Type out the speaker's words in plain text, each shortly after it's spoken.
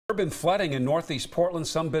Urban flooding in northeast Portland.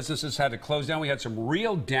 Some businesses had to close down. We had some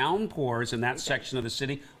real downpours in that section of the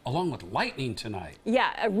city, along with lightning tonight.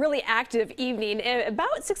 Yeah, a really active evening.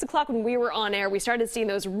 About 6 o'clock when we were on air, we started seeing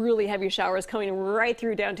those really heavy showers coming right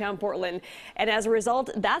through downtown Portland. And as a result,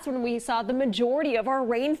 that's when we saw the majority of our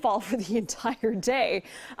rainfall for the entire day.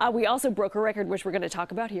 We also broke a record, which we're going to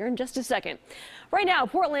talk about here in just a second. Right now,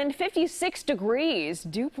 Portland, 56 degrees,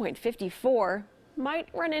 dew point 54. Might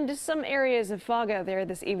run into some areas of fog out there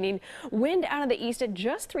this evening. Wind out of the east at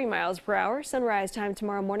just 3 miles per hour. Sunrise time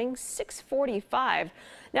tomorrow morning, 6:45.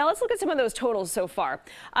 Now let's look at some of those totals so far.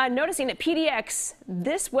 Noticing at PDX,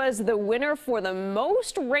 this was the winner for the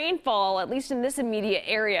most rainfall, at least in this immediate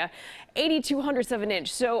area, 8/200ths of an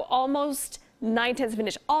inch. So almost 9/10 of an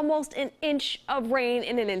inch, almost an inch of rain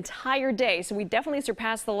in an entire day. So we definitely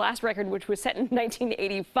surpassed the last record, which was set in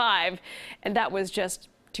 1985, and that was just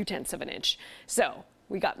 2/10 of an inch. So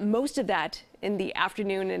we got most of that in the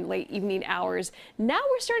afternoon and late evening hours. Now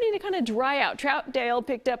we're starting to kind of dry out. Troutdale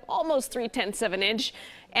picked up almost 3/10 of an inch.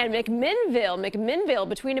 And McMinnville,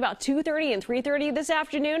 between about 2:30 and 3:30 this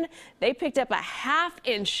afternoon, they picked up a ½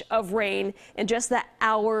 inch of rain in just that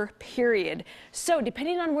hour period. So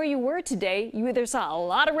depending on where you were today, you either saw a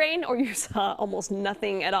lot of rain or you saw almost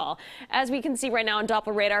nothing at all. As we can see right now on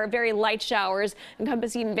Doppler radar, very light showers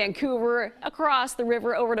encompassing Vancouver, across the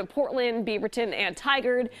river over to Portland, Beaverton, and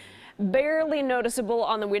Tigard. Barely noticeable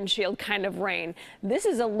on the windshield kind of rain. This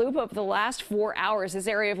is a loop of the last 4 hours. This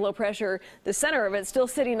area of low pressure, the center of it still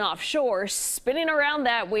sitting offshore. Spinning around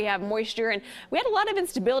that, we have moisture, and we had a lot of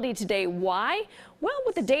instability today. Why? Well,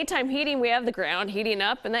 with the daytime heating, we have the ground heating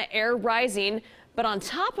up and the air rising. But on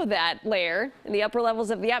top of that layer, in the upper levels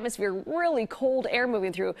of the atmosphere, really cold air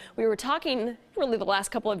moving through. We were talking really the last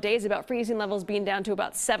couple of days about freezing levels being down to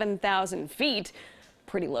about 7,000 feet.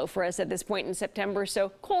 Pretty low for us at this point in September.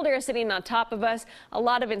 So cold air sitting on top of us, a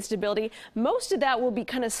lot of instability. Most of that will be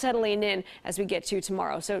kind of settling in as we get to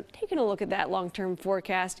tomorrow. So taking a look at that long-term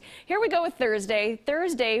forecast. Here we go with Thursday.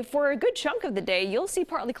 Thursday, for a good chunk of the day, you'll see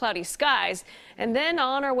partly cloudy skies. And then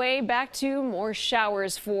on our way back to more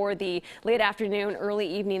showers for the late afternoon, early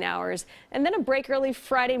evening hours. And then a break early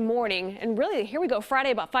Friday morning. And really, here we go,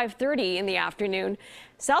 Friday about 5:30 in the afternoon.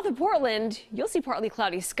 South of Portland, you'll see partly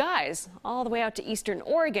cloudy skies all the way out to eastern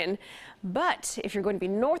Oregon. But if you're going to be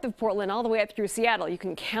north of Portland all the way up through Seattle, you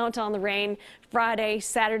can count on the rain Friday,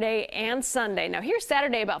 Saturday, and Sunday. Now here's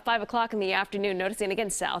Saturday about 5 o'clock in the afternoon. Noticing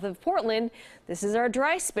again south of Portland, this is our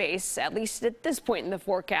dry space, at least at this point in the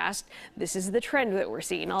forecast. This is the trend that we're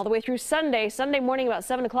seeing all the way through Sunday. Sunday morning about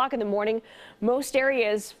 7 o'clock in the morning, most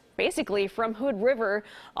areas basically from Hood River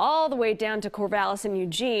all the way down to Corvallis and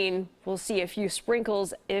Eugene. We'll see a few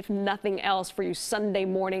sprinkles, if nothing else, for you Sunday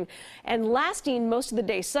morning. And lasting most of the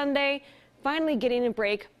day Sunday, finally getting a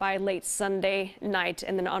break by late Sunday night,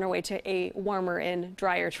 and then on our way to a warmer and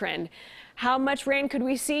drier trend. How much rain could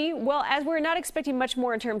we see? Well, as we're not expecting much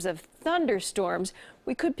more in terms of thunderstorms,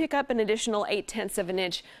 we could pick up an additional 8/10 of an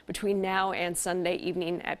inch between now and Sunday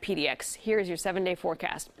evening at PDX. Here's your 7-day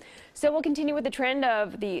forecast. So we'll continue with the trend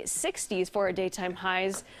of the 60s for our daytime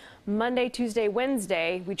highs. Monday, Tuesday,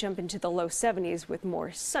 Wednesday, we jump into the low 70s with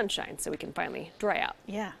more sunshine, so we can finally dry out.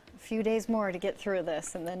 Yeah, a few days more to get through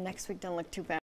this, and then next week doesn't look too bad.